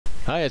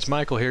Hi, it's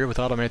Michael here with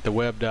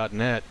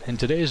AutomateTheWeb.net. In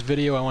today's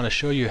video I want to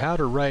show you how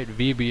to write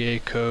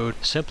VBA code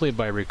simply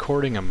by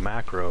recording a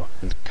macro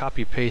and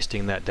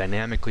copy-pasting that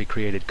dynamically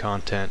created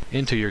content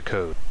into your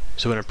code.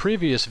 So in a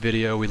previous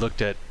video we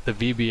looked at the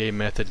VBA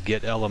method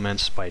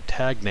getElements by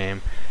tag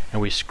name,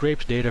 and we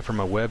scraped data from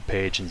a web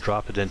page and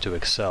dropped it into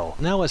Excel.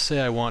 Now let's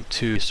say I want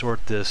to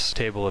sort this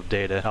table of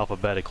data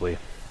alphabetically.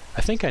 I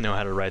think I know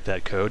how to write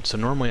that code, so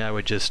normally I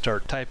would just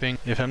start typing.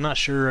 If I'm not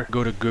sure,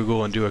 go to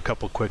Google and do a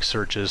couple quick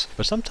searches,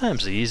 but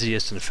sometimes the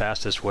easiest and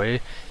fastest way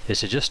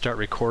is to just start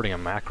recording a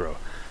macro.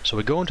 So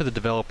we go into the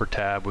Developer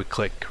tab, we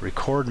click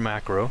Record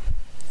Macro,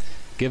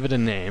 give it a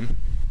name,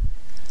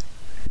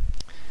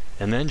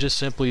 and then just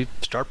simply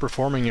start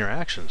performing your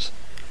actions.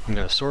 I'm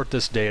going to sort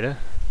this data.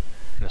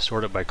 I'm going to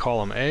sort it by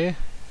column A.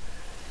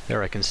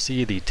 There I can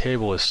see the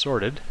table is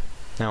sorted.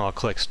 Now I'll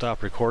click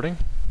Stop Recording.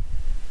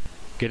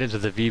 Get into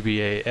the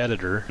VBA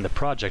editor in the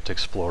Project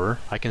Explorer.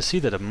 I can see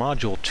that a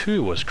module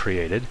 2 was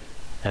created,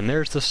 and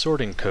there's the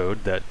sorting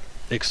code that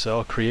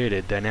Excel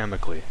created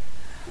dynamically.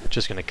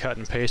 Just going to cut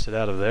and paste it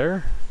out of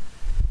there,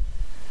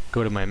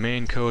 go to my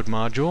main code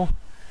module,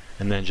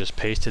 and then just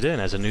paste it in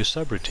as a new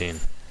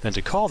subroutine. Then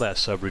to call that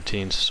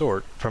subroutine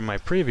sort from my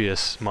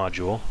previous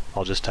module,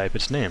 I'll just type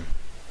its name,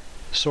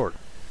 sort.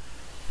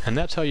 And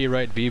that's how you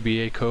write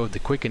VBA code the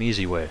quick and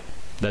easy way.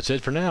 That's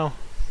it for now.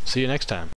 See you next time.